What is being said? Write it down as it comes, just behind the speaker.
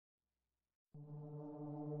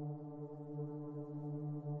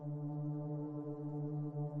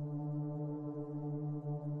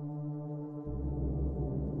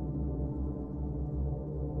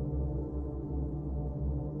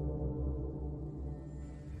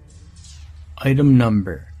Item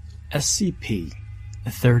number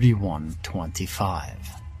SCP-3125.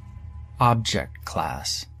 Object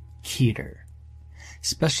Class Keter.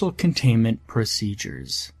 Special Containment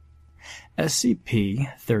Procedures.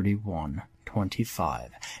 SCP-3125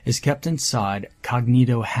 is kept inside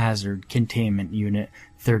Cognitohazard Containment Unit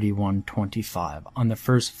 3125 on the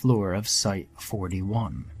first floor of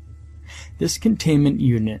Site-41. This containment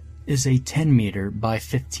unit is a 10-meter by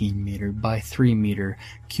 15-meter by 3-meter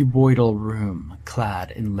cuboidal room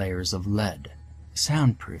clad in layers of lead,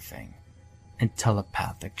 soundproofing, and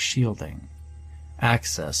telepathic shielding.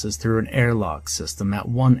 Access is through an airlock system at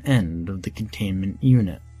one end of the containment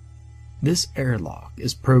unit. This airlock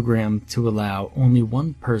is programmed to allow only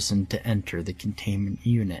one person to enter the containment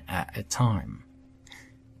unit at a time,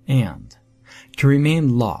 and to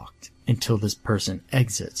remain locked until this person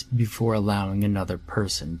exits before allowing another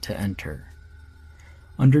person to enter.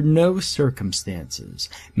 Under no circumstances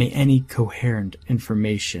may any coherent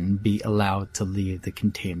information be allowed to leave the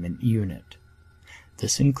containment unit.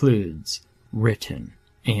 This includes written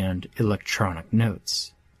and electronic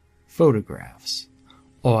notes, photographs,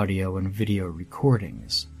 audio and video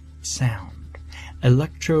recordings, sound,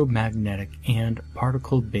 electromagnetic and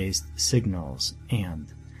particle-based signals,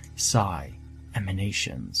 and psi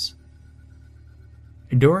emanations.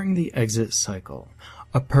 During the exit cycle,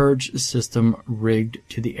 a purge system rigged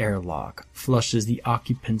to the airlock flushes the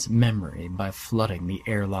occupant's memory by flooding the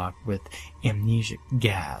airlock with amnesic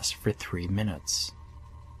gas for 3 minutes.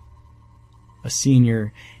 A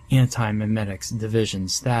senior Anti-Memetics Division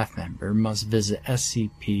staff member must visit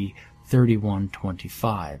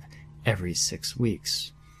SCP-3125 every 6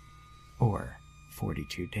 weeks, or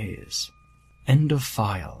 42 days. End of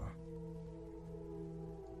file.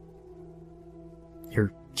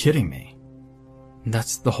 You're kidding me.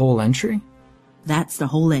 That's the whole entry? That's the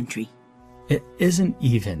whole entry. It isn't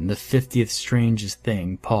even the 50th strangest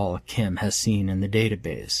thing Paul Kim has seen in the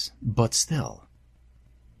database, but still.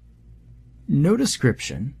 No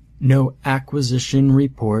description, no acquisition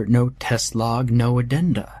report, no test log, no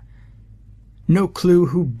addenda. No clue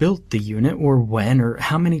who built the unit, or when, or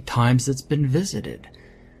how many times it's been visited,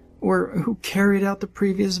 or who carried out the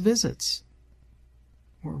previous visits,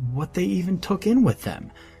 or what they even took in with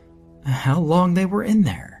them, how long they were in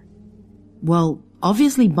there. Well,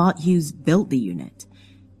 obviously Bart Hughes built the unit,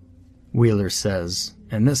 Wheeler says,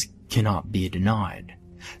 and this cannot be denied.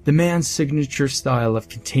 The man's signature style of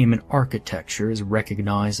containment architecture is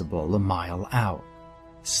recognizable a mile out.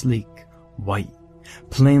 Sleek, white,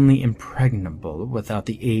 plainly impregnable without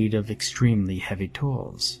the aid of extremely heavy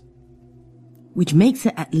tools. which makes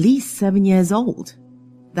it at least 7 years old.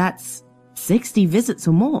 That's 60 visits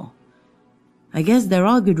or more. I guess there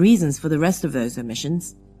are good reasons for the rest of those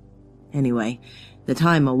omissions. Anyway, the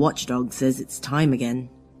timer watchdog says it's time again.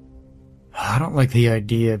 I don't like the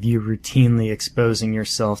idea of you routinely exposing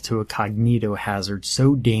yourself to a cognitohazard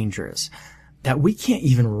so dangerous that we can't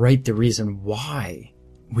even write the reason why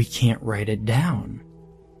we can't write it down,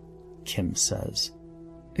 Kim says.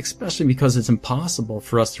 Especially because it's impossible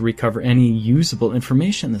for us to recover any usable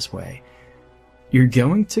information this way. You're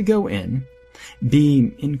going to go in,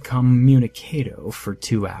 be incommunicado for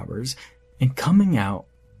 2 hours, and coming out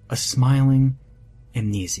a smiling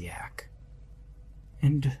amnesiac.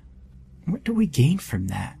 And what do we gain from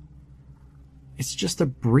that? It's just a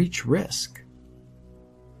breach risk.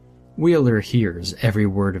 Wheeler hears every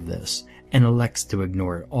word of this and elects to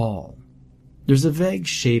ignore it all. There's a vague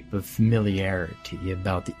shape of familiarity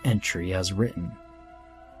about the entry as written.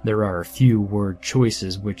 There are a few word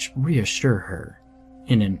choices which reassure her,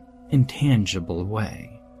 in an intangible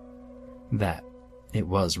way, that it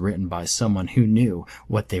was written by someone who knew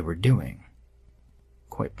what they were doing.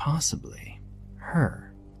 Quite possibly,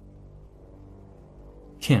 her.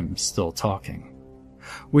 Kim's still talking.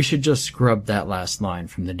 We should just scrub that last line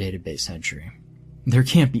from the database entry. There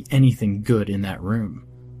can't be anything good in that room.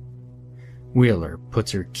 Wheeler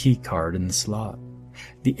puts her keycard in the slot.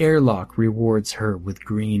 The airlock rewards her with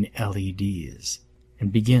green LEDs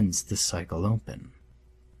and begins to cycle open.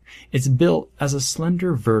 It's built as a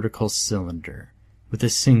slender vertical cylinder with a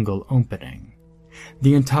single opening.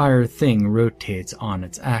 The entire thing rotates on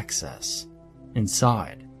its axis.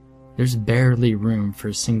 Inside, there's barely room for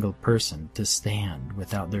a single person to stand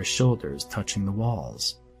without their shoulders touching the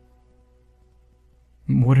walls.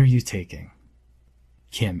 What are you taking?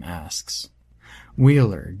 Kim asks.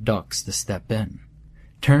 Wheeler ducks to step in,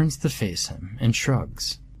 turns to face him, and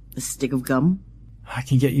shrugs. A stick of gum? I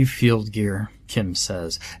can get you field gear, Kim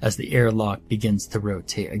says, as the airlock begins to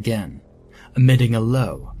rotate again, emitting a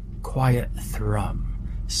low, quiet thrum,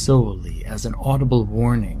 solely as an audible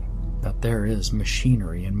warning that there is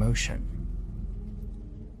machinery in motion.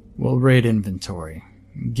 We'll raid inventory.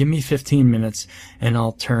 Give me 15 minutes and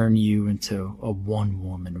I'll turn you into a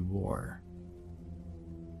one-woman war.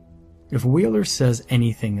 If Wheeler says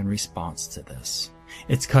anything in response to this,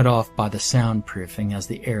 it's cut off by the soundproofing as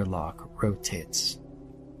the airlock rotates.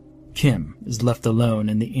 Kim is left alone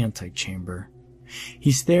in the antechamber.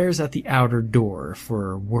 He stares at the outer door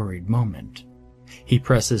for a worried moment. He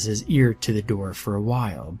presses his ear to the door for a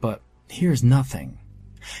while, but hears nothing.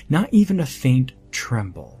 Not even a faint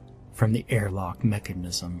tremble from the airlock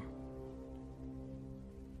mechanism.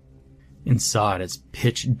 Inside, it's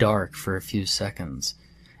pitch dark for a few seconds.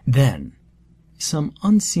 Then, some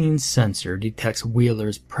unseen sensor detects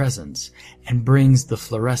Wheeler's presence and brings the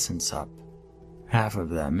fluorescents up. Half of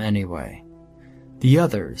them, anyway. The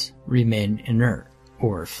others remain inert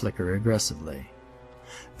or flicker aggressively.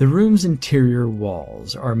 The room's interior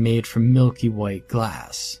walls are made from milky white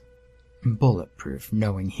glass, bulletproof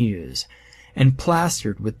knowing hues, and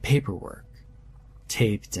plastered with paperwork,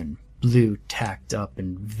 taped and blue tacked up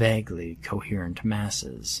in vaguely coherent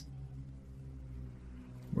masses.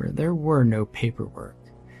 Where there were no paperwork,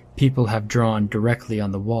 people have drawn directly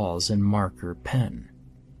on the walls in marker pen.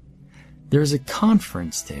 There is a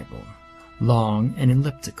conference table, long and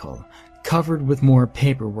elliptical, covered with more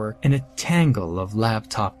paperwork and a tangle of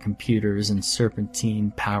laptop computers and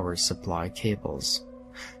serpentine power supply cables.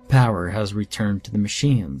 Power has returned to the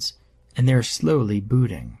machines, and they are slowly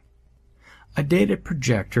booting. A data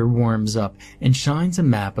projector warms up and shines a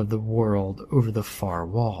map of the world over the far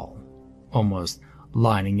wall, almost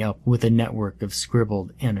lining up with a network of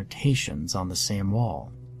scribbled annotations on the same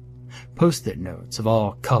wall. Post-it notes of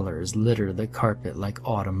all colors litter the carpet like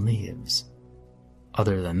autumn leaves.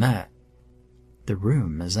 Other than that, the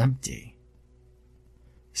room is empty.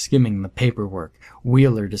 Skimming the paperwork,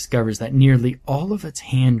 Wheeler discovers that nearly all of it's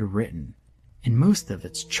handwritten, and most of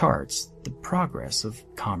its charts the progress of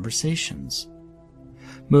conversations.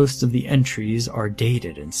 Most of the entries are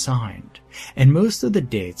dated and signed, and most of the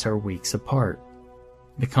dates are weeks apart.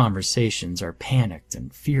 The conversations are panicked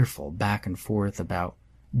and fearful back and forth about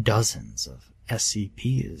dozens of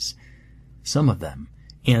SCPs, some of them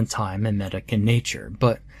anti-memetic in nature,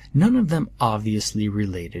 but none of them obviously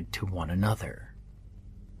related to one another.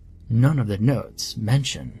 None of the notes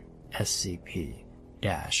mention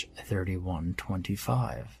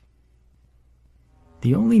SCP-3125.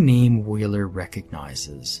 The only name Wheeler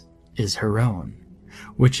recognizes is her own,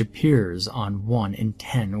 which appears on 1 in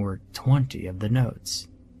 10 or 20 of the notes.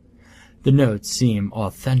 The notes seem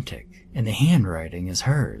authentic, and the handwriting is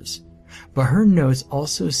hers, but her notes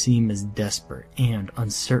also seem as desperate and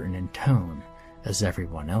uncertain in tone as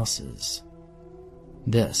everyone else's.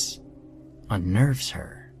 This unnerves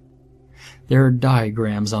her. There are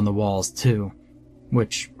diagrams on the walls too,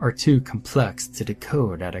 which are too complex to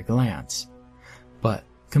decode at a glance, but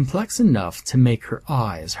complex enough to make her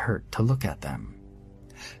eyes hurt to look at them.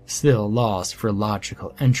 Still lost for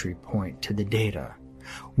logical entry point to the data,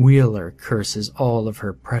 Wheeler curses all of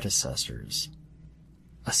her predecessors.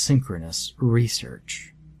 Asynchronous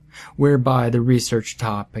research, whereby the research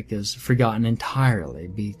topic is forgotten entirely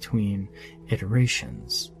between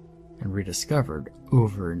iterations and rediscovered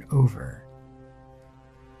over and over,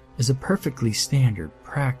 is a perfectly standard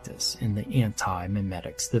practice in the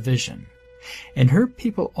anti-memetics division, and her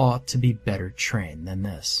people ought to be better trained than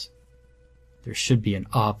this. There should be an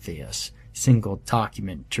obvious single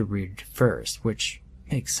document to read first, which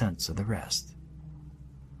makes sense of the rest.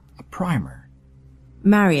 A primer.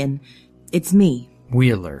 Marion, it's me.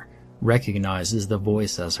 Wheeler recognizes the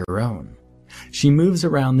voice as her own. She moves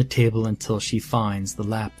around the table until she finds the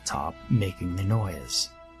laptop making the noise.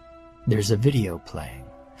 There's a video playing,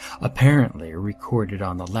 apparently recorded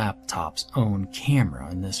on the laptop's own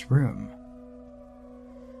camera in this room.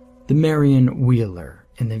 The Marion Wheeler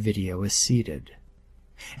in the video is seated,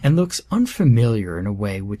 and looks unfamiliar in a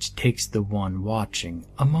way which takes the one watching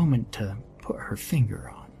a moment to put her finger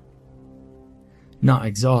on. Not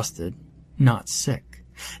exhausted, not sick,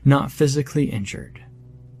 not physically injured.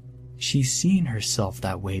 She's seen herself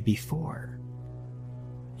that way before.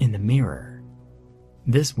 In the mirror,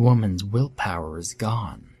 this woman's willpower is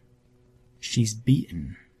gone. She's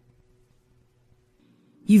beaten.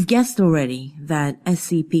 You've guessed already that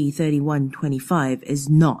SCP-3125 is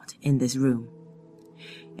not in this room.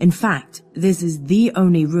 In fact, this is the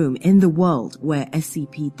only room in the world where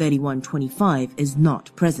SCP-3125 is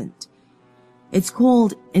not present. It's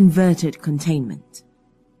called inverted containment.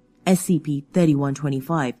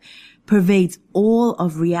 SCP-3125 pervades all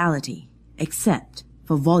of reality except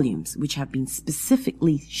for volumes which have been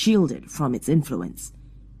specifically shielded from its influence.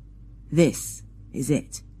 This is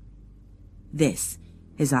it. This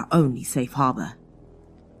is our only safe harbor.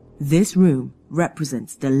 This room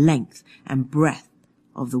represents the length and breadth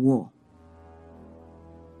of the wall.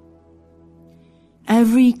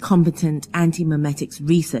 Every competent anti-memetics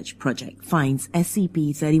research project finds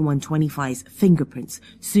SCP-3125's fingerprints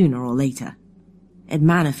sooner or later. It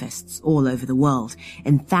manifests all over the world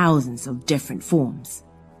in thousands of different forms.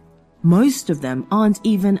 Most of them aren't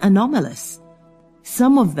even anomalous.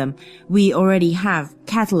 Some of them we already have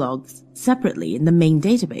catalogued separately in the main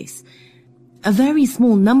database. A very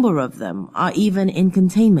small number of them are even in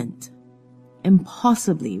containment.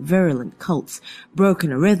 Impossibly virulent cults,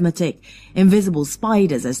 broken arithmetic, invisible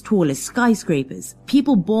spiders as tall as skyscrapers,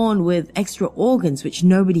 people born with extra organs which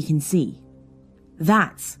nobody can see.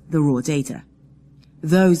 That's the raw data.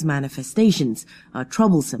 Those manifestations are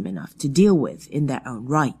troublesome enough to deal with in their own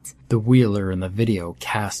right. The Wheeler in the video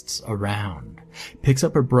casts around, picks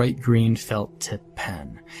up a bright green felt tip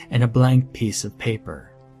pen and a blank piece of paper.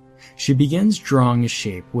 She begins drawing a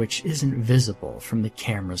shape which isn't visible from the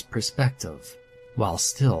camera's perspective, while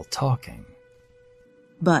still talking.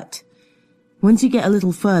 But once you get a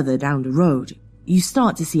little further down the road, you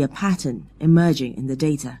start to see a pattern emerging in the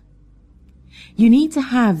data. You need to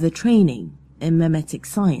have the training in memetic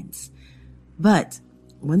science, but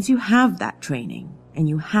once you have that training and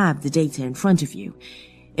you have the data in front of you,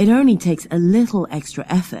 it only takes a little extra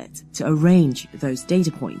effort to arrange those data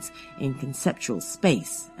points in conceptual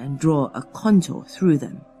space and draw a contour through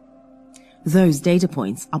them. Those data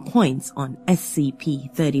points are points on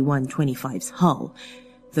SCP-3125's hull.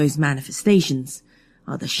 Those manifestations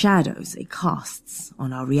are the shadows it casts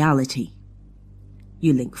on our reality.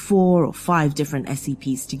 You link 4 or 5 different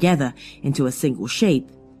SCPs together into a single shape,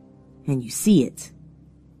 and you see it,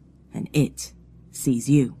 and it sees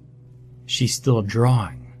you. She's still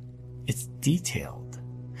drawing. It's detailed.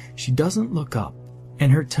 She doesn't look up,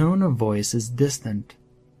 and her tone of voice is distant,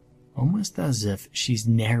 almost as if she's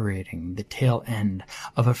narrating the tail end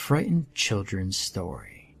of a frightened children's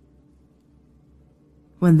story.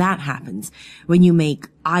 When that happens, when you make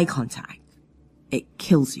eye contact, it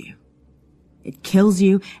kills you. It kills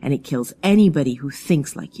you, and it kills anybody who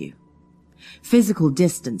thinks like you. Physical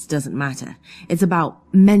distance doesn't matter. It's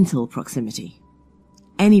about mental proximity.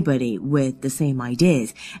 Anybody with the same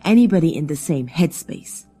ideas, anybody in the same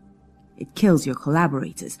headspace. It kills your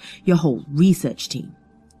collaborators, your whole research team.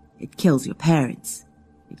 It kills your parents.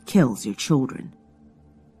 It kills your children.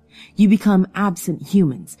 You become absent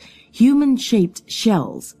humans, human-shaped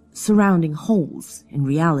shells surrounding holes in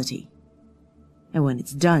reality. And when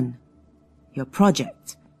it's done, your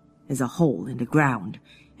project is a hole in the ground,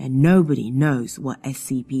 and nobody knows what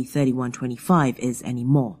SCP-3125 is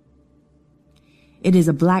anymore. It is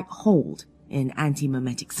a black hole in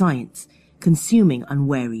anti-memetic science, consuming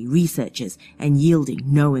unwary researchers and yielding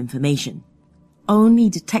no information, only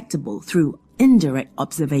detectable through indirect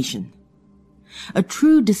observation. A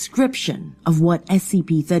true description of what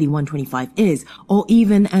SCP-3125 is, or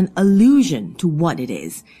even an allusion to what it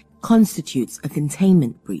is, constitutes a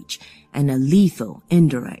containment breach and a lethal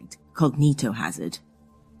indirect cognitohazard.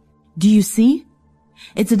 Do you see?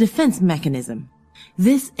 It's a defense mechanism.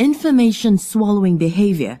 This information-swallowing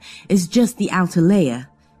behavior is just the outer layer,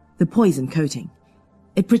 the poison coating.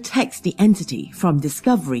 It protects the entity from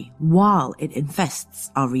discovery while it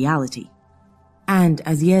infests our reality. And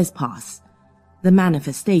as years pass, the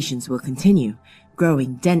manifestations will continue,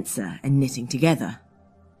 growing denser and knitting together,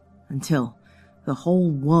 until the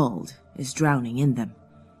whole world is drowning in them,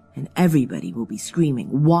 and everybody will be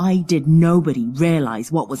screaming, "Why did nobody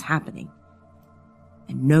realize what was happening?"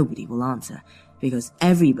 And nobody will answer, because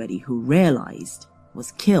everybody who realized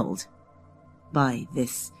was killed by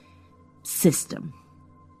this system.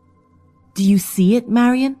 Do you see it,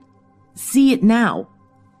 Marion? See it now.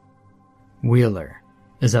 Wheeler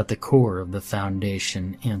is at the core of the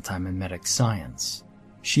Foundation anti-memetic science.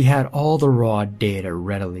 She had all the raw data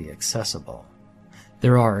readily accessible.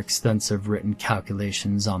 There are extensive written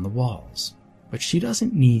calculations on the walls, but she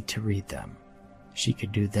doesn't need to read them. She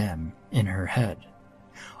could do them in her head.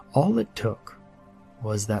 All it took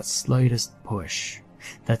was that slightest push,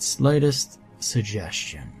 that slightest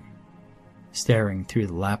suggestion. Staring through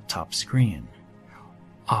the laptop screen,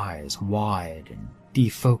 eyes wide and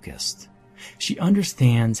defocused, she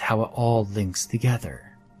understands how it all links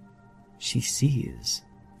together. She sees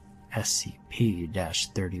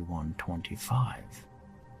SCP-3125.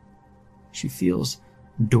 She feels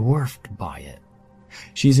dwarfed by it.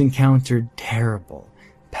 She's encountered terrible,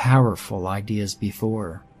 powerful ideas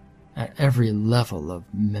before, at every level of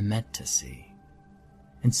memeticy,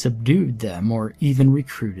 and subdued them or even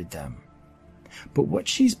recruited them. But what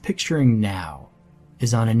she's picturing now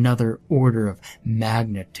is on another order of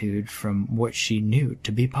magnitude from what she knew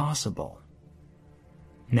to be possible.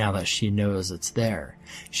 Now that she knows it's there,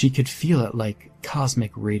 she could feel it like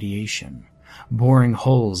cosmic radiation, boring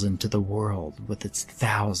holes into the world with its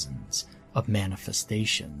thousands of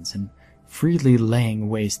manifestations and freely laying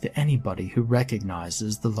waste to anybody who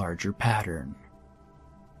recognizes the larger pattern.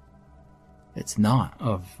 It's not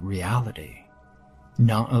of reality,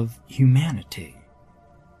 not of humanity.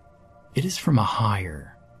 It is from a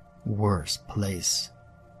higher, worse place,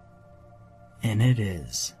 and it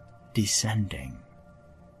is descending.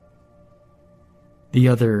 The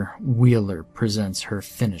other Wheeler presents her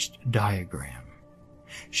finished diagram.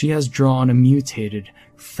 She has drawn a mutated,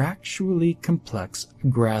 fractally complex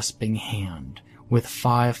grasping hand with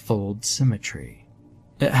 5-fold symmetry.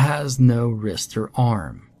 It has no wrist or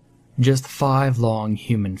arm, just 5 long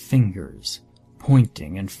human fingers,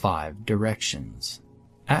 pointing in 5 directions.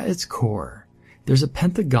 At its core, there's a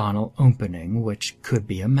pentagonal opening which could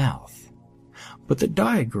be a mouth. But the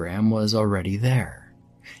diagram was already there.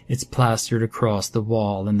 It's plastered across the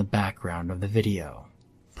wall in the background of the video,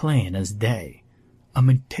 plain as day, a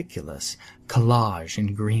meticulous collage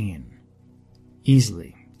in green,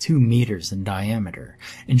 easily 2 meters in diameter,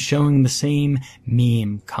 and showing the same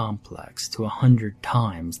meme complex to 100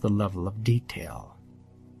 times the level of detail.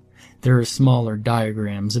 There are smaller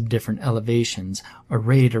diagrams of different elevations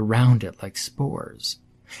arrayed around it like spores,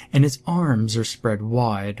 and its arms are spread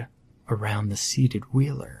wide around the seated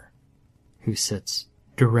Wheeler, who sits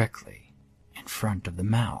directly in front of the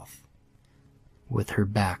mouth, with her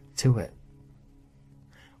back to it.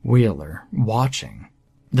 Wheeler, watching,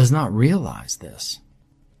 does not realize this,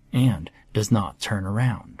 and does not turn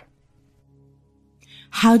around.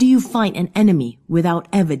 How do you fight an enemy without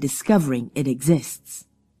ever discovering it exists?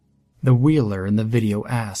 The Wheeler in the video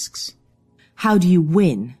asks. How do you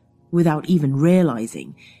win without even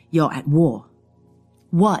realizing you're at war?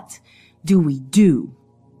 What do we do?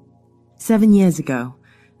 7 years ago,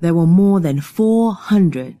 there were more than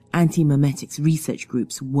 400 anti-memetics research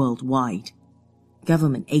groups worldwide.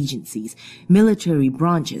 Government agencies, military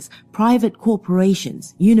branches, private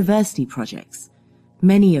corporations, university projects.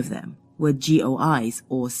 Many of them were GOIs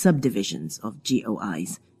or subdivisions of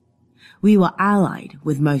GOIs. We were allied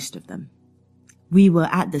with most of them. We were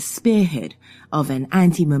at the spearhead of an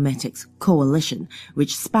anti-memetics coalition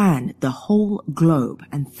which spanned the whole globe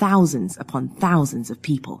and thousands upon thousands of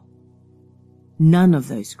people. None of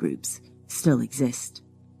those groups still exist.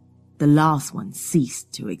 The last one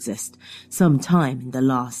ceased to exist sometime in the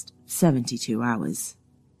last 72 hours.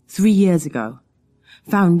 3 years ago,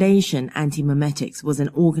 Foundation Anti-Memetics was an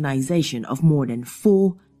organization of more than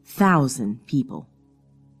 4,000 people.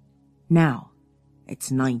 Now, it's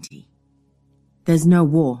 90. There's no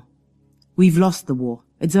war. We've lost the war.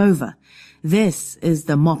 It's over. This is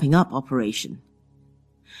the mopping up operation.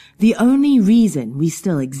 The only reason we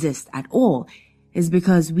still exist at all is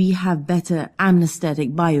because we have better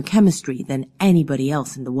amnesthetic biochemistry than anybody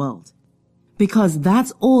else in the world. Because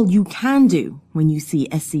that's all you can do when you see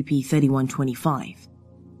SCP-3125.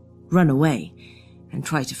 Run away and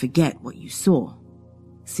try to forget what you saw.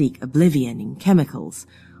 Seek oblivion in chemicals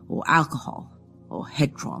or alcohol or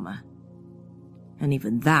head trauma. And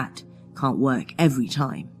even that can't work every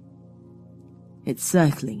time. It's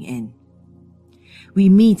circling in. We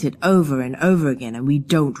meet it over and over again and we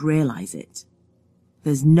don't realize it.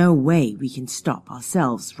 There's no way we can stop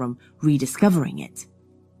ourselves from rediscovering it.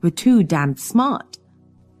 We're too damned smart.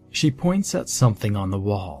 She points at something on the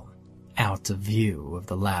wall, out of view of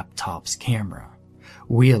the laptop's camera.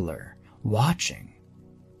 Wheeler, watching,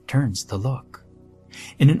 turns to look.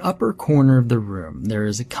 In an upper corner of the room, there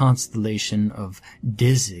is a constellation of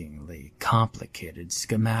dizzyingly complicated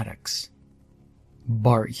schematics.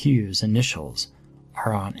 Bart Hughes' initials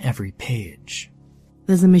are on every page.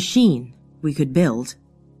 There's a machine we could build.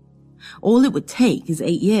 All it would take is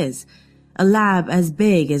 8 years, a lab as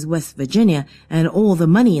big as West Virginia, and all the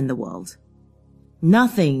money in the world.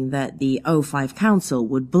 Nothing that the O5 Council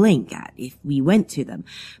would blink at if we went to them.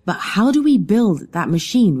 But how do we build that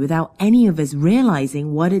machine without any of us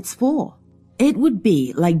realizing what it's for? It would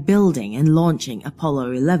be like building and launching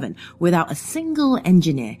Apollo 11 without a single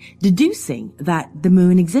engineer deducing that the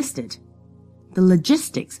moon existed. The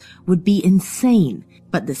logistics would be insane,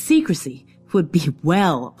 but the secrecy would be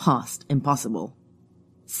well past impossible.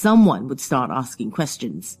 Someone would start asking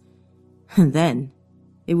questions, and then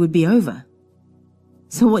it would be over.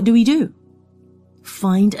 So what do we do?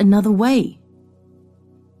 Find another way.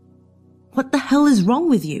 What the hell is wrong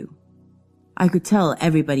with you? I could tell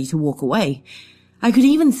everybody to walk away. I could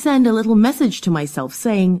even send a little message to myself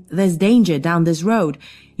saying, there's danger down this road.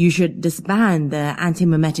 You should disband the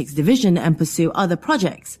anti-memetics division and pursue other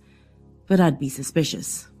projects. But I'd be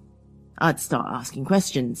suspicious. I'd start asking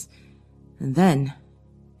questions. And then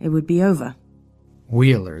it would be over.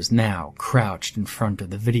 Wheeler's now crouched in front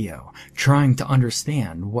of the video, trying to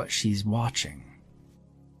understand what she's watching.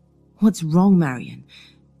 What's wrong, Marion?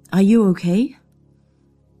 Are you okay?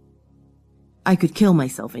 I could kill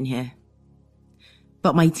myself in here.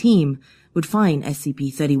 But my team would find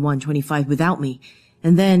SCP-3125 without me,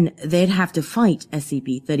 and then they'd have to fight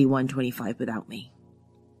SCP-3125 without me.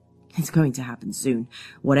 It's going to happen soon,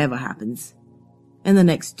 whatever happens. In the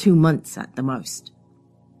next 2 months at the most.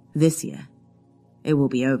 This year, it will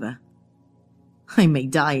be over. I may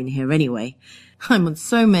die in here anyway. I'm on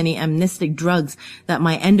so many amnestic drugs that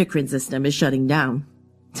my endocrine system is shutting down.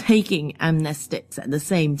 Taking amnestics at the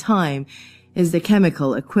same time is the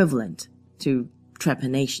chemical equivalent to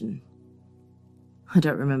trepanation. I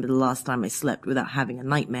don't remember the last time I slept without having a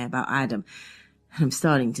nightmare about Adam, and I'm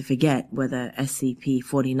starting to forget whether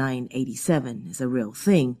SCP-4987 is a real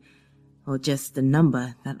thing, or just the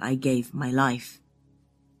number that I gave my life.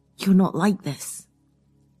 You're not like this.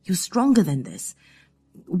 You're stronger than this.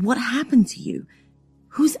 What happened to you?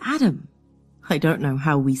 Who's Adam? I don't know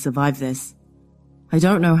how we survive this. I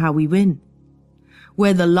don't know how we win.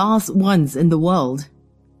 We're the last ones in the world.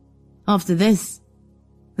 After this,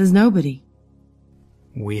 there's nobody.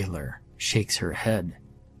 Wheeler shakes her head,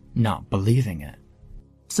 not believing it.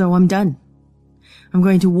 So I'm done. I'm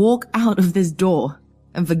going to walk out of this door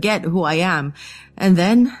and forget who I am, and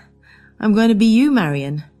then I'm going to be you,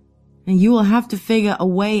 Marion. And you will have to figure a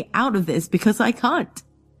way out of this because I can't.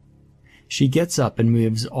 She gets up and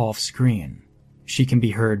moves off screen. She can be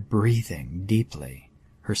heard breathing deeply.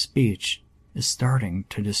 Her speech is starting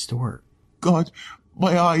to distort. God,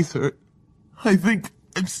 my eyes hurt. I think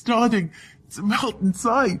I'm starting to melt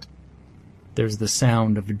inside. There's the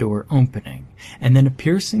sound of a door opening, and then a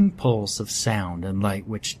piercing pulse of sound and light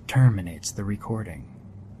which terminates the recording.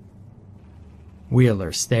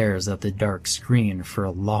 Wheeler stares at the dark screen for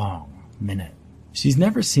a long minute. She's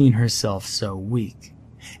never seen herself so weak,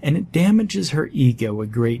 and it damages her ego a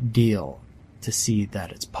great deal to see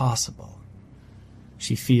that it's possible.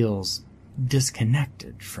 She feels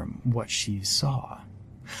disconnected from what she saw,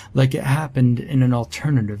 like it happened in an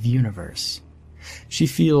alternative universe. She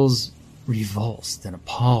feels revulsed and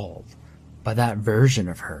appalled by that version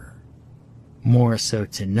of her, more so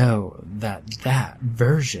to know that that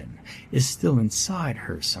version is still inside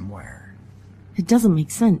her somewhere. It doesn't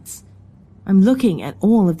make sense. I'm looking at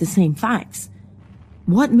all of the same facts.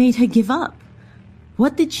 What made her give up?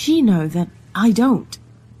 What did she know that I don't?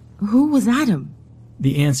 Who was Adam?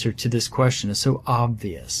 The answer to this question is so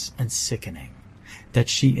obvious and sickening that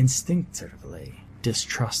she instinctively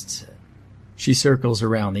distrusts it. She circles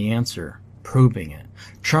around the answer, probing it,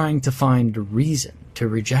 trying to find a reason to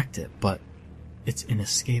reject it, but it's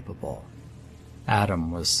inescapable.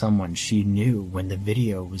 Adam was someone she knew when the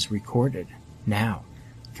video was recorded, now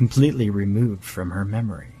completely removed from her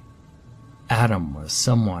memory. Adam was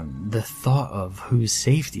someone the thought of whose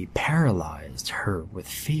safety paralyzed her with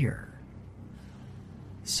fear.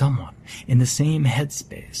 Someone in the same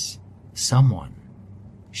headspace, someone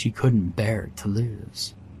she couldn't bear to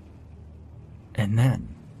lose. And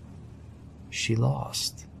then she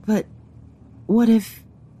lost. But what if...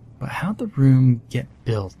 But how'd the room get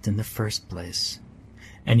built in the first place?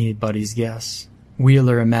 Anybody's guess?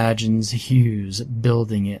 Wheeler imagines Hughes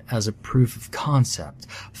building it as a proof of concept,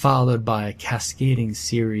 followed by a cascading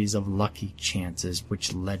series of lucky chances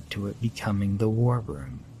which led to it becoming the war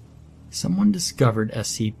room. Someone discovered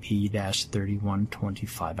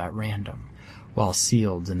SCP-3125 at random, while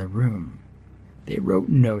sealed in the room. They wrote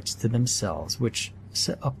notes to themselves which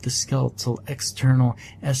set up the skeletal external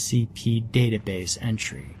SCP database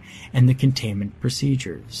entry and the containment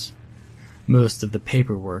procedures. Most of the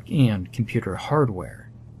paperwork and computer hardware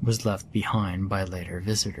was left behind by later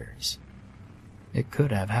visitors. It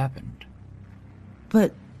could have happened.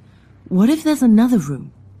 But what if there's another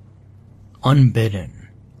room? Unbidden,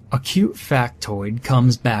 a cute factoid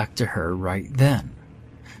comes back to her right then.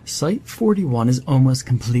 Site 41 is almost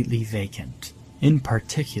completely vacant. In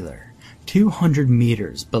particular, 200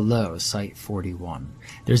 meters below Site 41,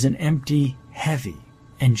 there's an empty, heavy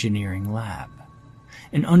engineering lab.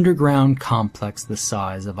 An underground complex the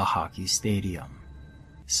size of a hockey stadium.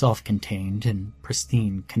 Self-contained in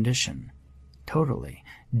pristine condition. Totally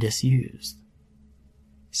disused.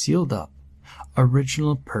 Sealed up.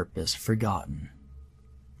 Original purpose forgotten.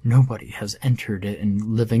 Nobody has entered it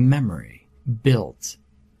in living memory. Built.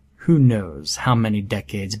 who knows how many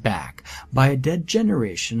decades back, by a dead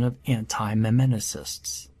generation of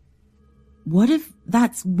anti-memenicists. What if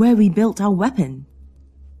that's where we built our weapon?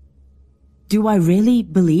 Do I really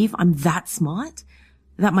believe I'm that smart?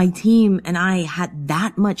 That my team and I had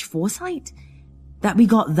that much foresight? That we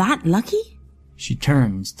got that lucky? She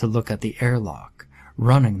turns to look at the airlock,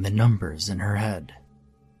 running the numbers in her head.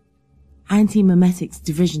 Anti-memetics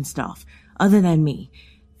division staff, other than me,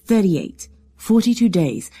 38, 42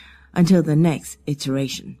 days until the next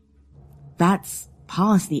iteration. That's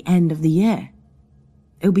past the end of the year.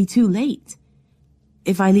 It'll be too late.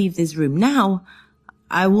 If I leave this room now,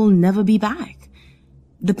 I will never be back.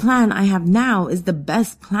 The plan I have now is the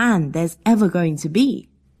best plan there's ever going to be.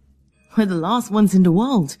 We're the last ones in the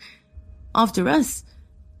world. After us,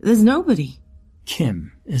 there's nobody.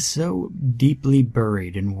 Kim is so deeply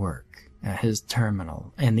buried in work at his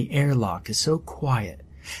terminal, and the airlock is so quiet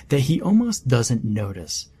that he almost doesn't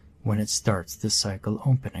notice when it starts to cycle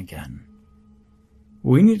open again.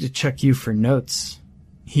 "We need to check you for notes,"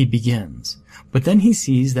 he begins, but then he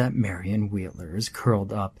sees that Marion Wheeler is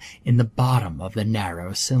curled up in the bottom of the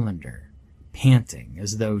narrow cylinder, panting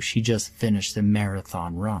as though she just finished a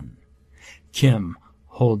marathon run. Kim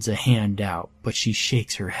holds a hand out, but she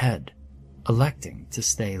shakes her head, electing to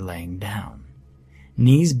stay laying down,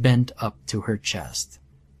 knees bent up to her chest,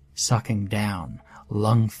 sucking down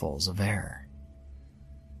lungfuls of air.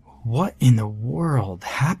 "What in the world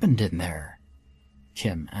happened in there?"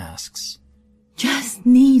 Kim asks. Just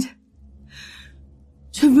need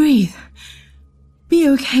to breathe. Be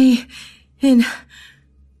okay in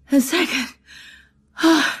a second.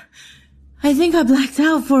 I think I blacked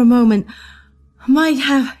out for a moment. Might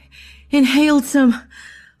have inhaled some.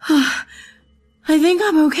 I think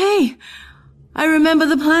I'm okay. I remember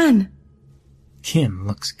the plan. Kim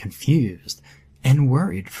looks confused and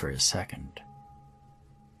worried for a second.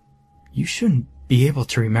 "You shouldn't be able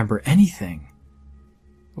to remember anything.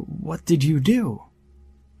 What did you do?"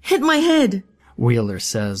 Hit my head, Wheeler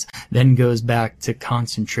says, then goes back to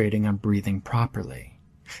concentrating on breathing properly.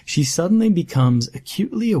 She suddenly becomes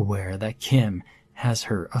acutely aware that Kim has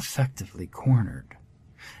her effectively cornered.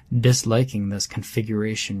 Disliking this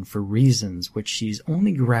configuration for reasons which she's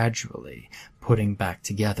only gradually putting back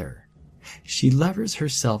together, she levers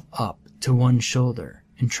herself up to one shoulder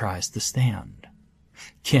and tries to stand.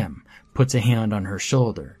 Kim puts a hand on her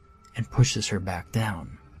shoulder and pushes her back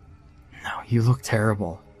down. "No, you look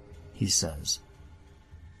terrible," he says.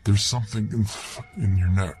 There's something in your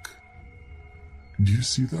neck. Do you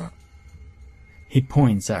see that? He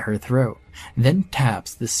points at her throat, then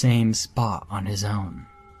taps the same spot on his own.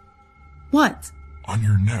 What? On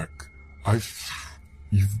your neck.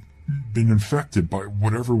 You've been infected by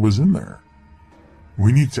whatever was in there.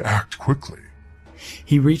 We need to act quickly.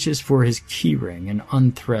 He reaches for his keyring and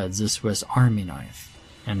unthreads a Swiss Army knife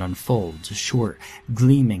and unfolds a short,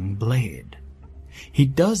 gleaming blade. He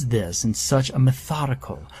does this in such a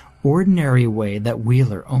methodical, ordinary way that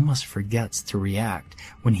Wheeler almost forgets to react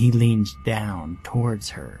when he leans down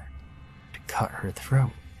towards her to cut her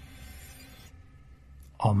throat.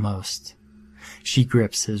 Almost. She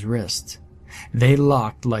grips his wrist. They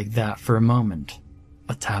locked like that for a moment.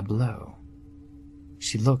 A tableau.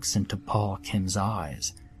 She looks into Paul Kim's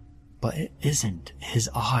eyes, but it isn't his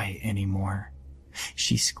eye anymore.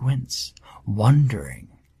 She squints, wondering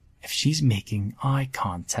if she's making eye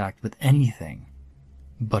contact with anything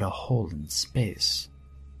but a hole in space.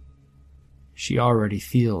 She already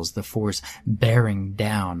feels the force bearing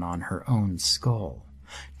down on her own skull,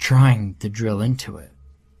 trying to drill into it,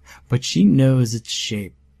 but she knows its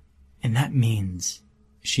shape, and that means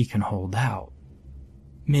she can hold out,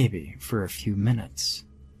 maybe for a few minutes.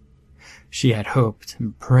 She had hoped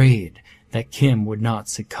and prayed that Kim would not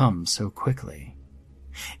succumb so quickly,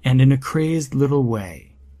 and in a crazed little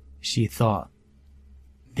way, she thought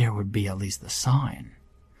there would be at least a sign.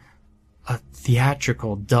 A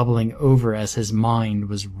theatrical doubling over as his mind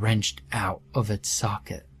was wrenched out of its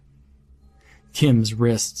socket. Kim's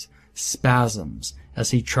wrist spasms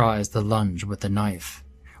as he tries to lunge with the knife.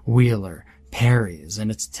 Wheeler parries,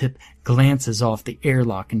 and its tip glances off the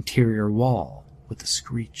airlock interior wall with a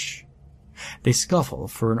screech. They scuffle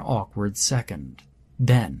for an awkward second.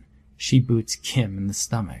 Then she boots Kim in the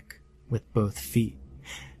stomach with both feet,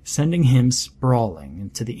 sending him sprawling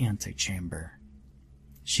into the antechamber.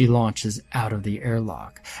 She launches out of the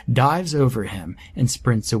airlock, dives over him, and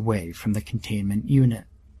sprints away from the containment unit.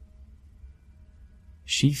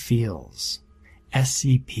 She feels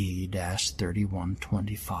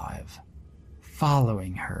SCP-3125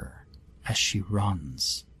 following her as she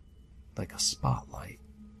runs like a spotlight.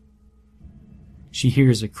 She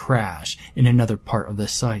hears a crash in another part of the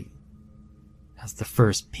site as the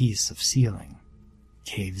first piece of ceiling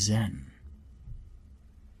caves in.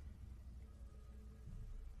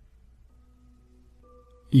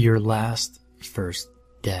 Your last first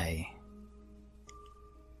day.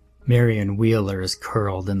 Marion Wheeler is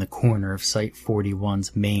curled in the corner of Site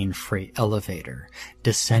 41's main freight elevator,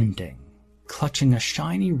 descending, clutching a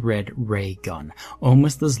shiny red ray gun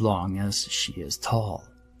almost as long as she is tall.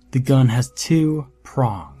 The gun has 2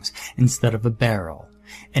 prongs instead of a barrel,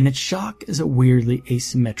 and its shock is a weirdly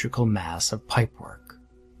asymmetrical mass of pipework,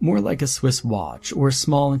 more like a Swiss watch or a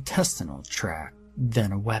small intestinal tract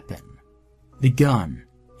than a weapon. The gun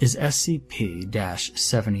is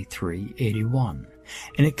SCP-7381,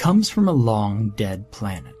 and it comes from a long-dead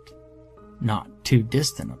planet. Not too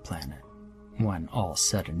distant a planet, when all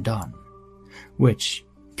said and done, which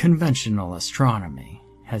conventional astronomy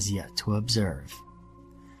has yet to observe.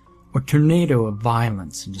 A tornado of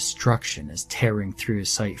violence and destruction is tearing through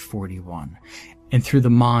Site 41, and through the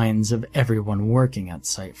minds of everyone working at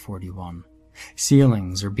Site 41.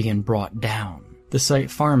 Ceilings are being brought down. The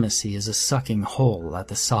site pharmacy is a sucking hole at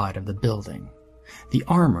the side of the building. The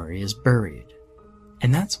armory is buried,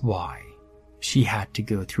 and that's why she had to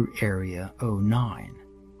go through Area 09,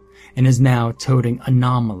 and is now toting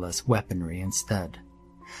anomalous weaponry instead.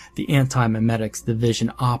 The Anti-Memetics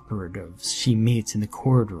Division operatives she meets in the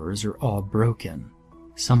corridors are all broken,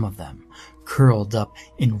 some of them curled up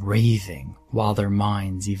and raving while their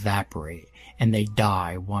minds evaporate and they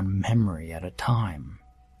die one memory at a time.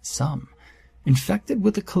 Some infected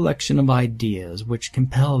with a collection of ideas which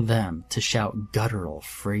compel them to shout guttural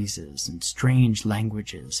phrases in strange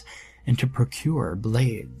languages and to procure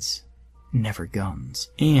blades, never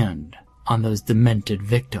guns, and on those demented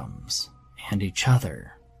victims and each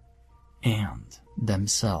other and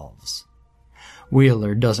themselves.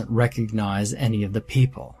 Wheeler doesn't recognize any of the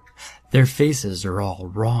people. Their faces are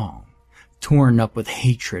all wrong, torn up with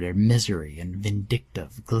hatred and misery and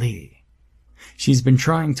vindictive glee. She's been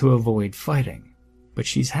trying to avoid fighting, but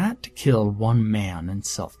she's had to kill one man in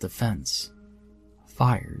self-defense,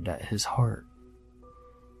 fired at his heart.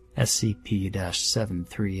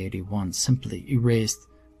 SCP-7381 simply erased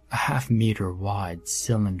a half-meter wide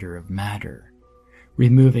cylinder of matter,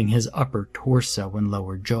 removing his upper torso and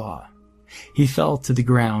lower jaw. He fell to the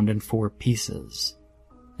ground in 4 pieces.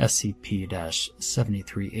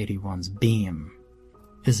 SCP-7381's beam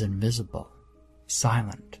is invisible,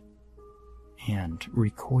 silent, and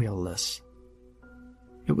recoilless.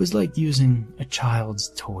 It was like using a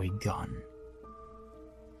child's toy gun.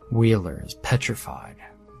 Wheeler is petrified,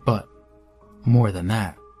 but more than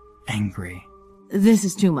that, angry. This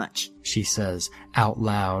is too much, she says out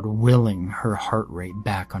loud, willing her heart rate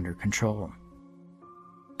back under control.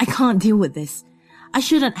 I can't deal with this. I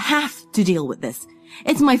shouldn't have to deal with this.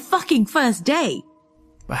 It's my fucking first day.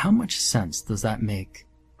 But how much sense does that make?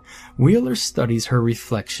 Wheeler studies her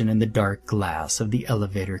reflection in the dark glass of the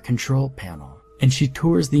elevator control panel, and she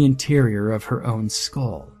tours the interior of her own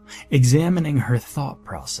skull, examining her thought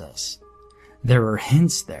process. There are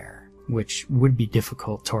hints there, which would be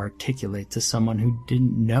difficult to articulate to someone who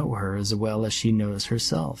didn't know her as well as she knows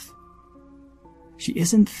herself. She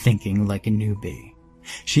isn't thinking like a newbie.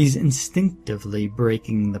 She's instinctively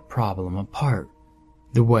breaking the problem apart,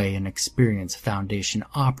 the way an experienced Foundation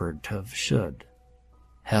operative should.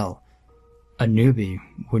 Hell, a newbie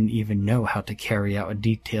wouldn't even know how to carry out a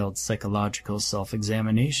detailed psychological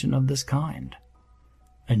self-examination of this kind.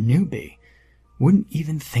 A newbie wouldn't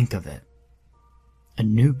even think of it. A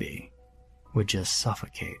newbie would just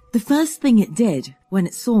suffocate. The first thing it did when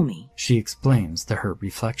it saw me, she explains to her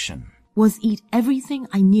reflection, was eat everything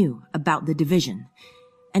I knew about the division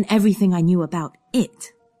and everything I knew about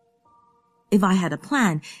it. If I had a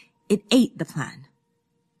plan, it ate the plan.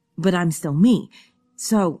 But I'm still me,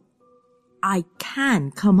 so I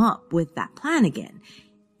can come up with that plan again.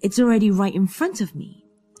 It's already right in front of me.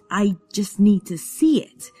 I just need to see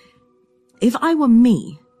it. If I were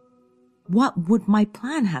me, what would my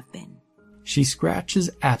plan have been? She scratches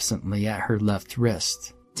absently at her left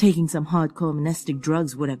wrist. Taking some hardcore monastic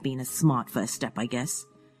drugs would have been a smart first step, I guess.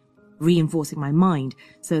 Reinforcing my mind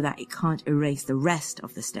so that it can't erase the rest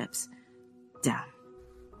of the steps. Damn.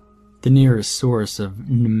 The nearest source of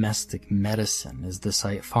domestic medicine is the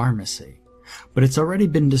site pharmacy, but it's already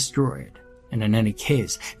been destroyed, and in any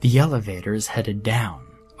case, the elevator is headed down,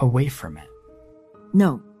 away from it.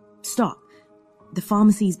 No, stop. The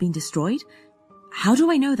pharmacy's been destroyed? How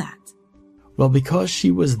do I know that? Well, because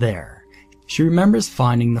she was there. She remembers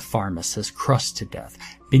finding the pharmacist crushed to death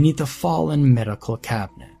beneath a fallen medical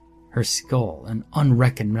cabinet, her skull an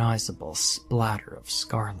unrecognizable splatter of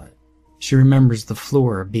scarlet. She remembers the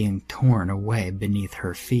floor being torn away beneath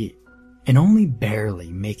her feet, and only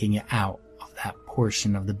barely making it out of that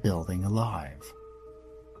portion of the building alive.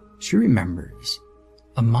 She remembers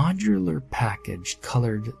a modular package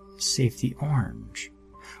colored safety orange,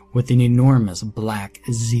 with an enormous black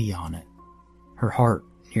Z on it. Her heart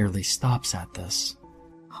nearly stops at this.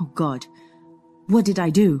 Oh God, what did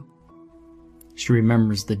I do? She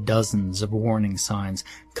remembers the dozens of warning signs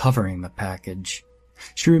covering the package.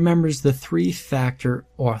 She remembers the 3-factor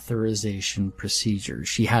authorization procedure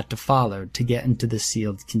she had to follow to get into the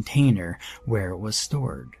sealed container where it was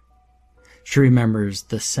stored. She remembers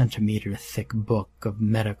the centimeter-thick book of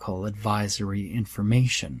medical advisory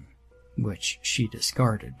information, which she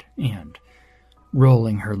discarded, and,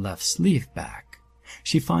 rolling her left sleeve back,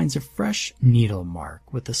 she finds a fresh needle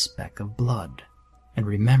mark with a speck of blood, and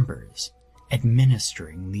remembers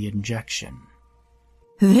administering the injection.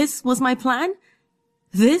 This was my plan?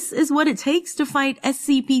 This is what it takes to fight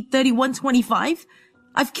SCP-3125?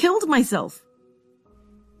 I've killed myself.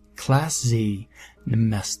 Class Z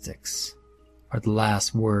nemestics are the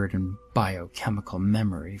last word in biochemical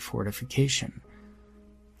memory fortification.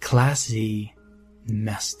 Class Z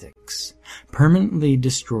nemestics permanently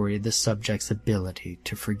destroy the subject's ability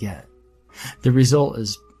to forget. The result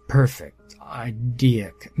is perfect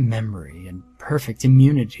eidetic memory and perfect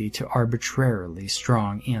immunity to arbitrarily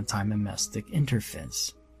strong anti-memestic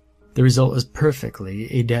interference. The result is perfectly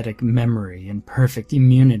eidetic memory and perfect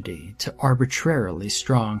immunity to arbitrarily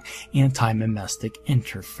strong anti-memestic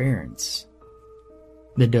interference.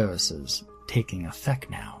 The dose is taking effect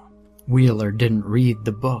now. Wheeler didn't read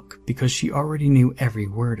the book because she already knew every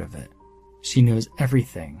word of it. She knows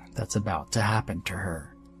everything that's about to happen to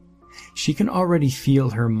her. She can already feel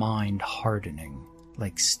her mind hardening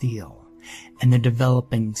like steel and the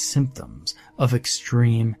developing symptoms of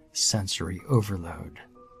extreme sensory overload.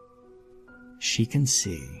 She can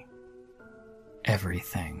see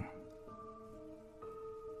everything.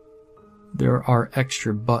 There are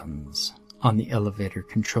extra buttons on the elevator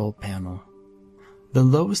control panel, the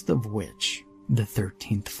lowest of which, the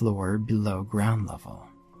 13th floor below ground level,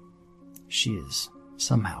 she is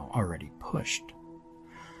somehow already pushed.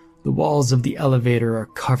 The walls of the elevator are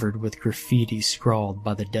covered with graffiti scrawled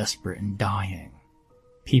by the desperate and dying,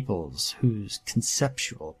 peoples whose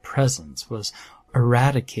conceptual presence was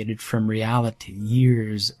eradicated from reality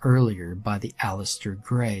years earlier by the Aleister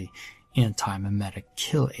Gray anti-memetic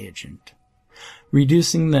kill agent,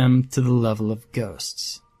 reducing them to the level of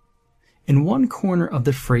ghosts. In one corner of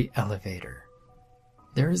the freight elevator,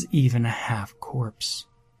 there is even a half-corpse,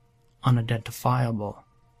 unidentifiable,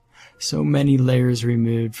 so many layers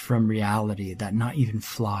removed from reality that not even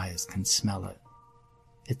flies can smell it.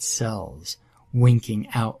 Its cells winking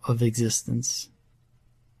out of existence.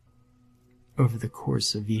 Over the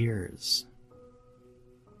course of years,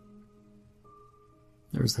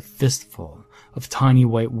 there's a fistful of tiny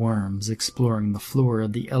white worms exploring the floor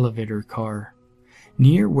of the elevator car,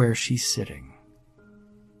 near where she's sitting.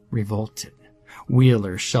 Revolted,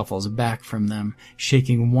 Wheeler shuffles back from them,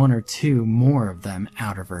 shaking one or two more of them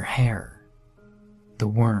out of her hair. The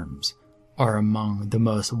worms are among the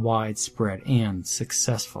most widespread and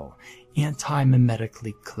successful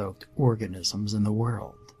anti-memetically cloaked organisms in the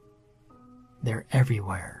world. They're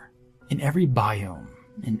everywhere, in every biome,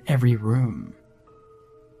 in every room.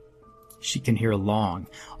 She can hear a long,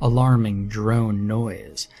 alarming drone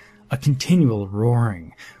noise, a continual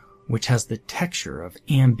roaring, which has the texture of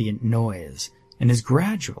ambient noise and is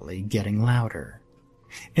gradually getting louder.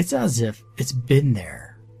 It's as if it's been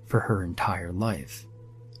there for her entire life,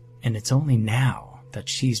 and it's only now that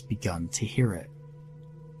she's begun to hear it.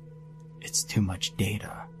 It's too much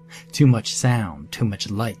data, too much sound, too much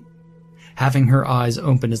light. Having her eyes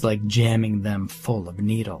open is like jamming them full of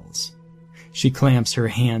needles. She clamps her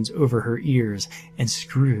hands over her ears and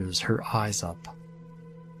screws her eyes up.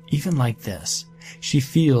 Even like this, she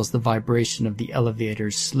feels the vibration of the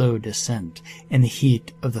elevator's slow descent and the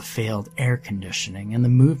heat of the failed air conditioning and the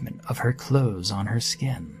movement of her clothes on her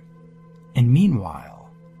skin. And meanwhile,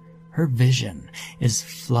 her vision is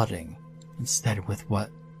flooding instead with what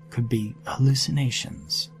could be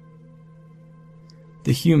hallucinations.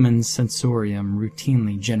 The human sensorium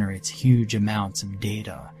routinely generates huge amounts of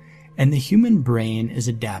data, and the human brain is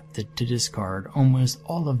adapted to discard almost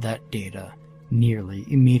all of that data nearly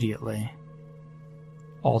immediately.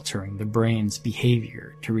 Altering the brain's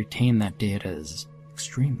behavior to retain that data is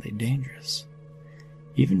extremely dangerous,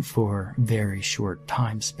 even for very short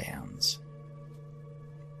time spans.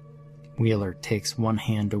 Wheeler takes one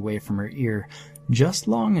hand away from her ear just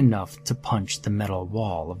long enough to punch the metal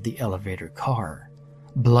wall of the elevator car,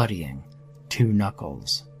 bloodying 2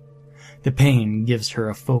 knuckles. The pain gives her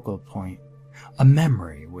a focal point, a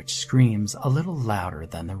memory which screams a little louder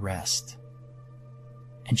than the rest.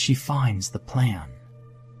 And she finds the plan.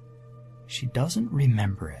 She doesn't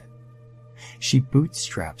remember it. She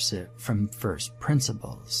bootstraps it from first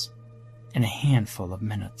principles in a handful of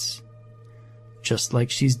minutes, just like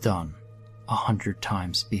she's done 100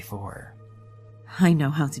 times before. I know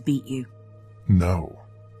how to beat you. No,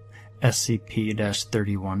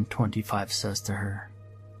 SCP-3125 says to her.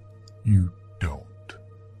 you don't.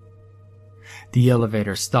 The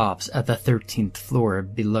elevator stops at the 13th floor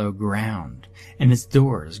below ground, and its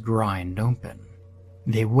doors grind open.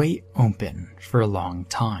 They wait open for a long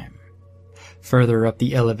time. Further up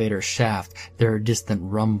the elevator shaft, there are distant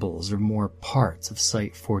rumbles of more parts of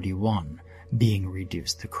Site-41 being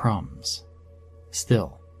reduced to crumbs.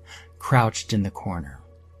 Still, crouched in the corner,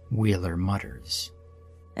 Wheeler mutters.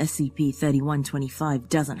 SCP-3125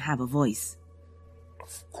 doesn't have a voice.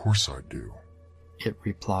 Of course I do. It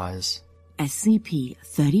replies.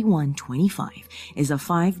 SCP-3125 is a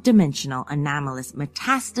 5-dimensional anomalous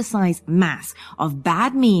metastasized mass of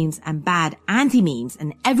bad memes and bad anti-memes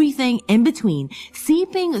and everything in between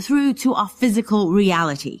seeping through to our physical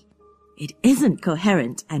reality. It isn't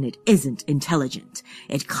coherent and it isn't intelligent.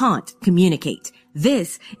 It can't communicate.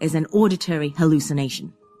 This is an auditory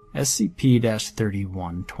hallucination.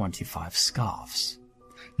 SCP-3125 scoffs.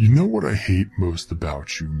 You know what I hate most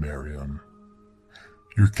about you, Marion?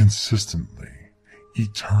 You're consistently,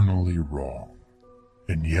 eternally wrong.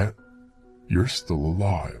 And yet, you're still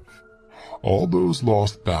alive. All those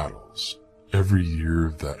lost battles, every year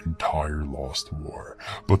of that entire lost war,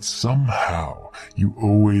 but somehow you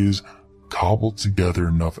always cobbled together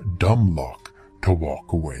enough dumb luck to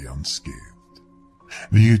walk away unscathed.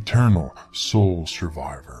 The eternal sole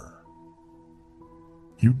survivor.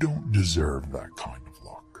 You don't deserve that kind of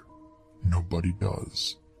luck. Nobody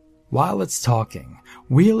does. While it's talking,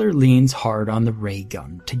 Wheeler leans hard on the ray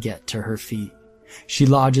gun to get to her feet. She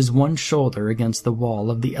lodges one shoulder against the wall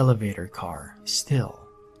of the elevator car, still,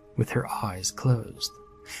 with her eyes closed.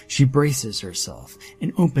 She braces herself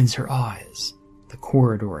and opens her eyes. The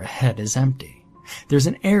corridor ahead is empty. There's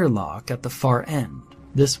an airlock at the far end,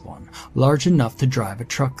 this one large enough to drive a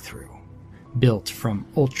truck through, built from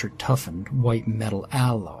ultra-toughened white metal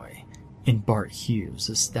alloy in Bart Hughes'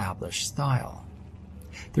 established style.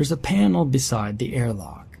 There's a panel beside the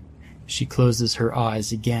airlock. She closes her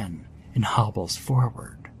eyes again and hobbles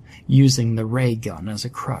forward, using the ray gun as a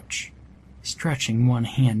crutch, stretching one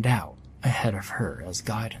hand out ahead of her as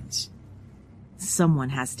guidance. Someone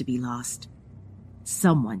has to be lost.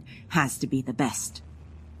 Someone has to be the best.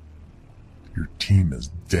 Your team is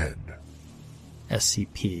dead.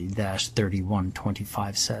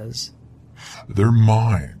 SCP-3125 says. Their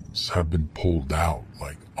minds have been pulled out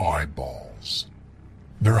like eyeballs.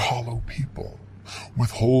 They're hollow people,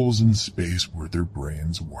 with holes in space where their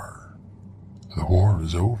brains were. The war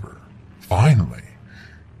is over. Finally.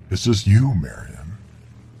 It's just you, Marion.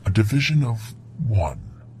 A division of one,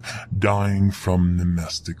 dying from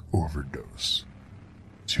nemestic overdose.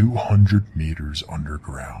 200 meters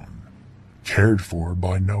underground, cared for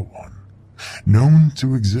by no one, known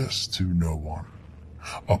to exist to no one,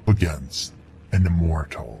 up against an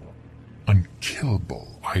immortal,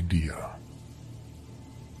 unkillable idea.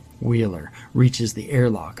 Wheeler reaches the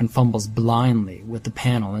airlock and fumbles blindly with the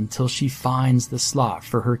panel until she finds the slot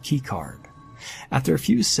for her keycard. After a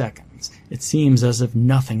few seconds, it seems as if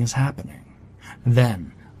nothing is happening.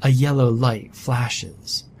 Then, a yellow light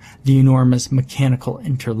flashes. The enormous mechanical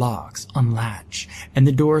interlocks unlatch, and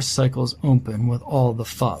the door cycles open with all the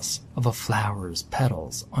fuss of a flower's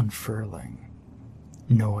petals unfurling.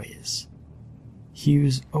 Noise,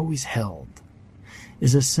 Hughes always held,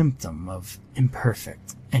 is a symptom of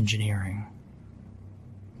imperfect engineering.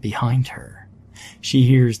 Behind her, she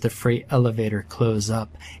hears the freight elevator close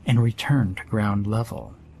up and return to ground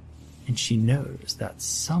level, and she knows that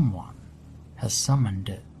someone has summoned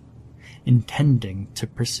it, intending to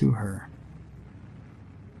pursue her.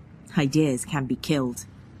 Ideas can be killed,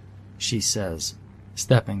 she says,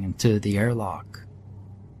 stepping into the airlock.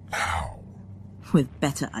 Ow. with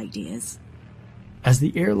better ideas. As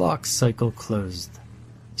the airlock cycle closed,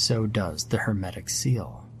 so does the hermetic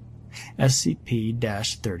seal.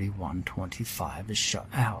 SCP-3125 is shut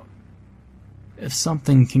out. If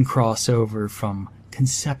something can cross over from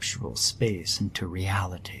conceptual space into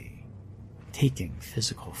reality, taking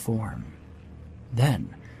physical form,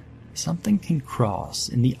 then something can cross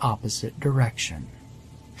in the opposite direction.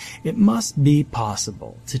 It must be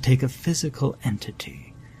possible to take a physical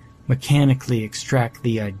entity mechanically extract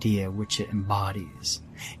the idea which it embodies,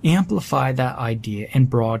 amplify that idea, and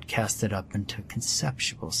broadcast it up into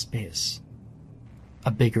conceptual space.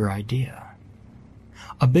 A bigger idea.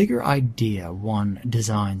 A bigger idea, one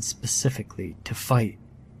designed specifically to fight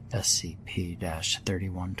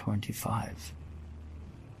SCP-3125.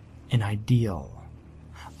 An ideal.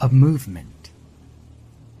 A movement.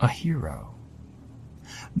 A hero.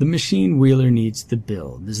 The machine Wheeler needs to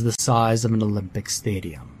build is the size of an Olympic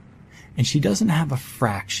stadium, and she doesn't have a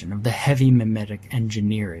fraction of the heavy mimetic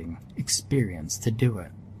engineering experience to do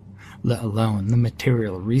it, let alone the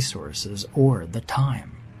material resources or the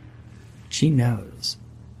time. She knows.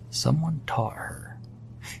 Someone taught her.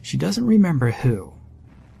 She doesn't remember who.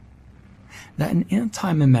 That an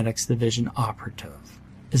Anti-Mimetics Division operative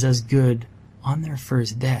is as good on their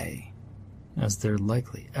first day as they're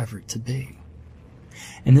likely ever to be.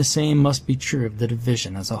 And the same must be true of the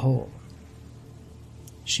division as a whole.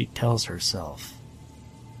 She tells herself,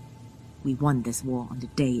 "We won this war on the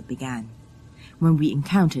day it began. When we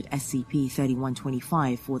encountered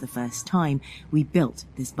SCP-3125 for the first time, we built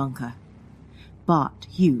this bunker. Bart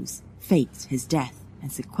Hughes faked his death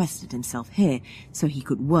and sequestered himself here so he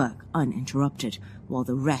could work uninterrupted, while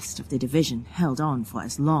the rest of the division held on for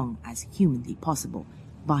as long as humanly possible,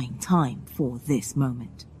 buying time for this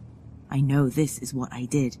moment. I know this is what I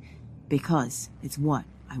did, because it's what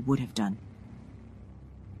I would have done.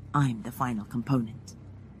 I'm the final component.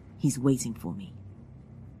 He's waiting for me."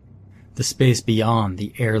 The space beyond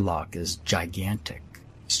the airlock is gigantic,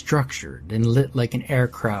 structured and lit like an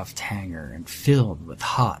aircraft hangar and filled with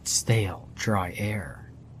hot, stale, dry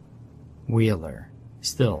air. Wheeler,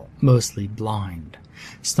 still mostly blind,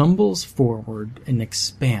 stumbles forward an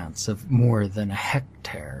expanse of more than a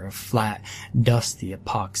hectare of flat, dusty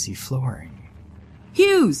epoxy flooring.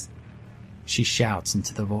 "Hughes!" She shouts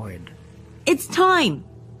into the void. "It's time!"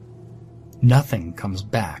 Nothing comes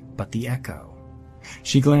back but the echo.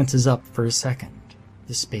 She glances up for a second.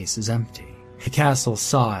 The space is empty. The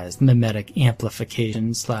castle-sized mimetic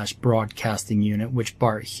amplification/broadcasting unit which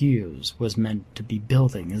Bart Hughes was meant to be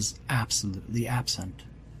building is absolutely absent.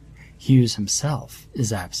 Hughes himself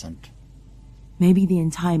is absent. Maybe the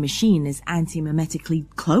entire machine is anti-mimetically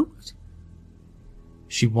cloaked?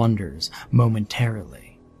 She wonders momentarily.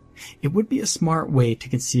 It would be a smart way to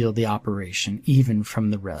conceal the operation even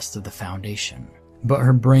from the rest of the Foundation. But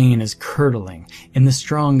her brain is curdling in the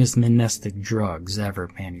strongest amnestic drugs ever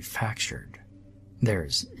manufactured.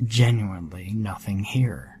 There's genuinely nothing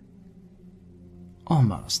here.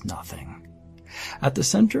 Almost nothing. At the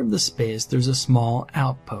center of the space there's a small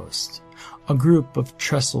outpost, a group of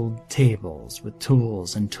trestled tables with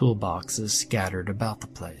tools and toolboxes scattered about the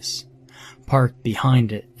place. Parked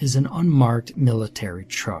behind it is an unmarked military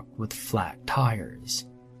truck with flat tires.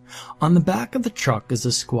 On the back of the truck is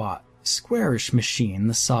a squat, squarish machine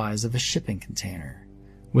the size of a shipping container,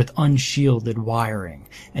 with unshielded wiring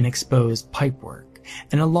and exposed pipework,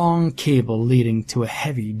 and a long cable leading to a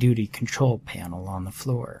heavy-duty control panel on the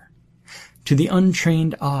floor. To the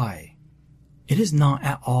untrained eye, it is not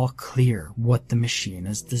at all clear what the machine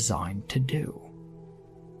is designed to do.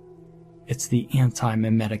 It's the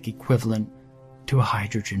anti-mimetic equivalent to a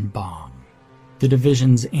hydrogen bomb, the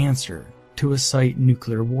division's answer to a site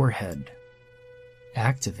nuclear warhead.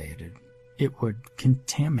 Activated, it would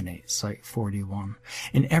contaminate Site-41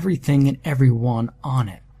 and everything and everyone on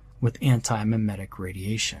it with anti-mimetic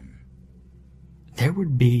radiation. There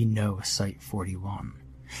would be no Site-41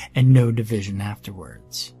 and no division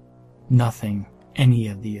afterwards. Nothing any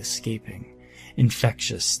of the escaping,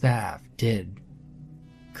 infectious staff did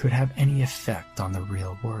could have any effect on the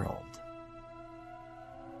real world.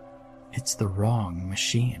 It's the wrong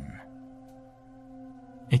machine.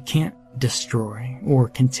 It can't destroy or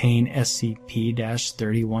contain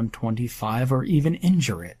SCP-3125 or even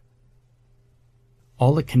injure it.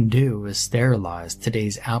 All it can do is sterilize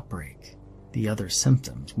today's outbreak. The other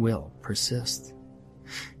symptoms will persist.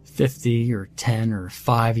 50 or 10 or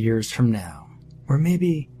 5 years from now, or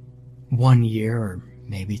maybe 1 year or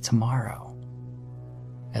maybe tomorrow,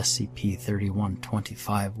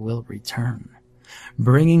 SCP-3125 will return,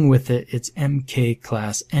 bringing with it its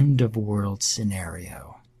MK-class end-of-world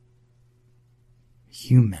scenario.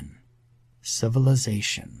 Human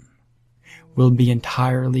civilization will be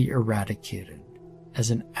entirely eradicated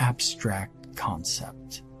as an abstract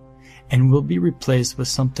concept, and will be replaced with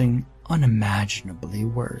something unimaginably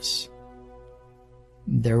worse.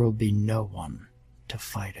 There will be no one to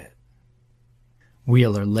fight it.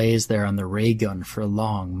 Wheeler lays there on the ray gun for a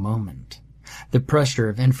long moment, the pressure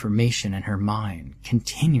of information in her mind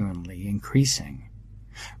continually increasing,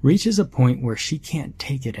 reaches a point where she can't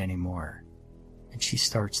take it anymore. and she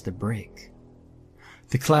starts to break.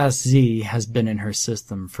 The Class Z has been in her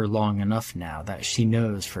system for long enough now that she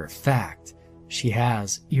knows for a fact she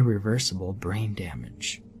has irreversible brain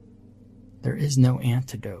damage. There is no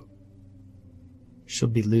antidote. She'll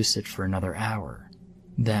be lucid for another hour,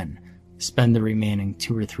 then spend the remaining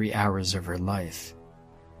 2 or 3 hours of her life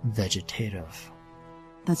vegetative.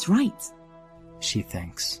 That's right, She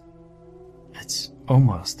thinks. It's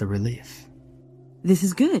almost a relief. this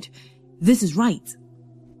is good. This is right.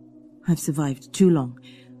 I've survived too long.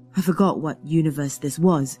 I forgot what universe this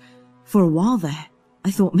was. For a while there,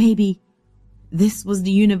 I thought maybe this was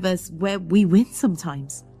the universe where we win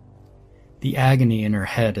sometimes. The agony in her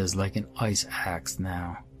head is like an ice axe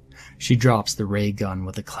now. She drops the ray gun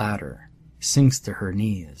with a clatter, sinks to her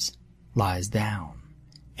knees, lies down,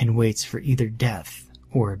 and waits for either death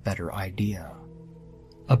or a better idea.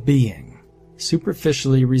 A being,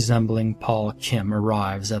 superficially resembling Paul Kim,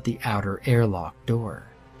 arrives at the outer airlock door.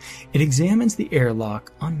 It examines the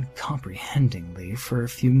airlock uncomprehendingly for a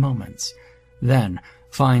few moments, then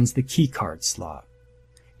finds the keycard slot.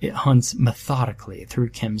 It hunts methodically through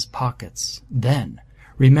Kim's pockets, then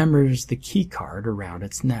remembers the keycard around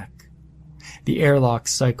its neck. The airlock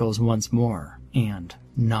cycles once more, and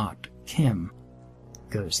not Kim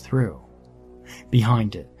goes through.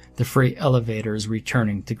 Behind it, the freight elevator is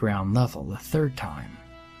returning to ground level a third time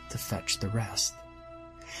to fetch the rest.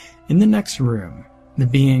 In the next room, the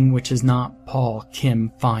being which is not Paul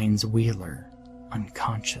Kim finds Wheeler,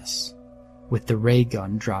 unconscious, with the ray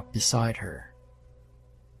gun dropped beside her.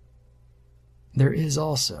 There is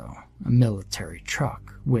also a military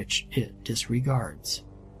truck, which it disregards.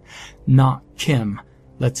 Not Kim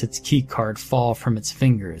lets its keycard fall from its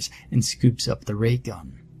fingers and scoops up the ray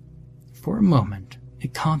gun. For a moment,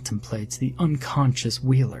 it contemplates the unconscious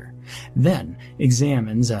Wheeler, then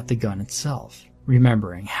examines at the gun itself,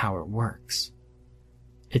 remembering how it works.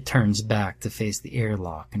 It turns back to face the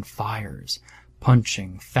airlock and fires,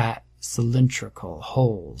 punching fat, cylindrical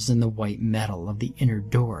holes in the white metal of the inner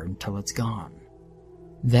door until it's gone.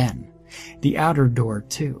 Then, the outer door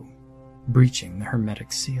too, breaching the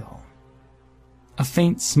hermetic seal. A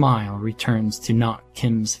faint smile returns to Not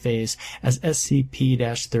Kim's face as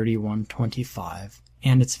SCP-3125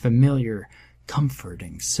 and its familiar,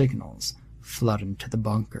 comforting signals flood into the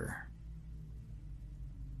bunker.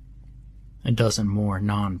 A dozen more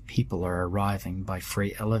non-people are arriving by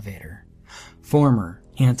freight elevator, former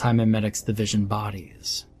Anti-Memetics Division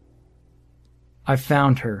bodies. "I've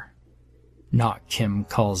found her," Not Kim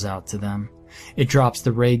calls out to them. It drops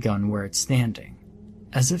the ray gun where it's standing,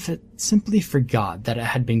 as if it simply forgot that it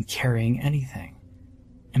had been carrying anything,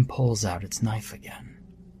 and pulls out its knife again.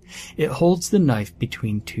 It holds the knife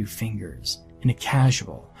between 2 fingers in a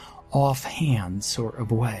casual, offhand sort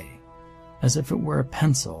of way, as if it were a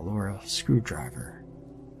pencil or a screwdriver.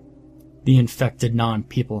 The infected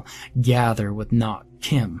non-people gather with Not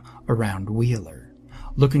Kim around Wheeler,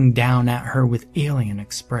 looking down at her with alien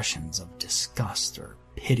expressions of disgust or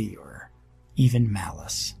pity or even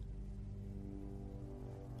malice.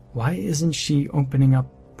 "Why isn't she opening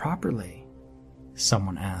up properly?"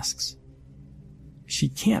 someone asks. "She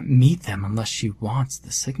can't meet them unless she wants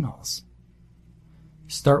the signals."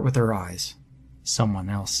 "Start with her eyes," someone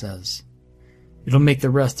else says. "It'll make the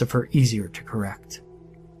rest of her easier to correct."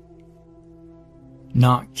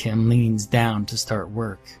 Not Kim leans down to start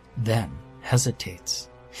work, then hesitates,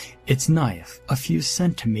 its knife a few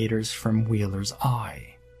centimeters from Wheeler's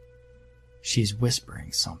eye. She's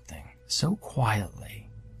whispering something so quietly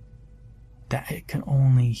that it can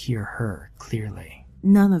only hear her clearly.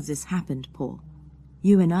 None of this happened, Paul.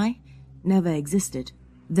 You and I never existed.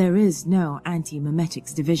 There is no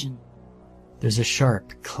Anti-Memetics Division. There's a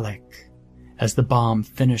sharp click as the bomb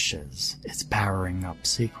finishes its powering up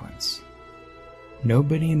sequence.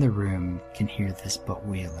 Nobody in the room can hear this but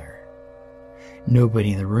Wheeler.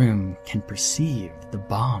 Nobody in the room can perceive the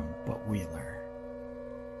bomb but Wheeler.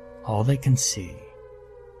 All they can see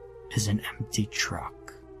is an empty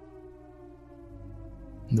truck.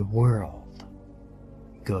 The world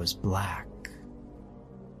goes black.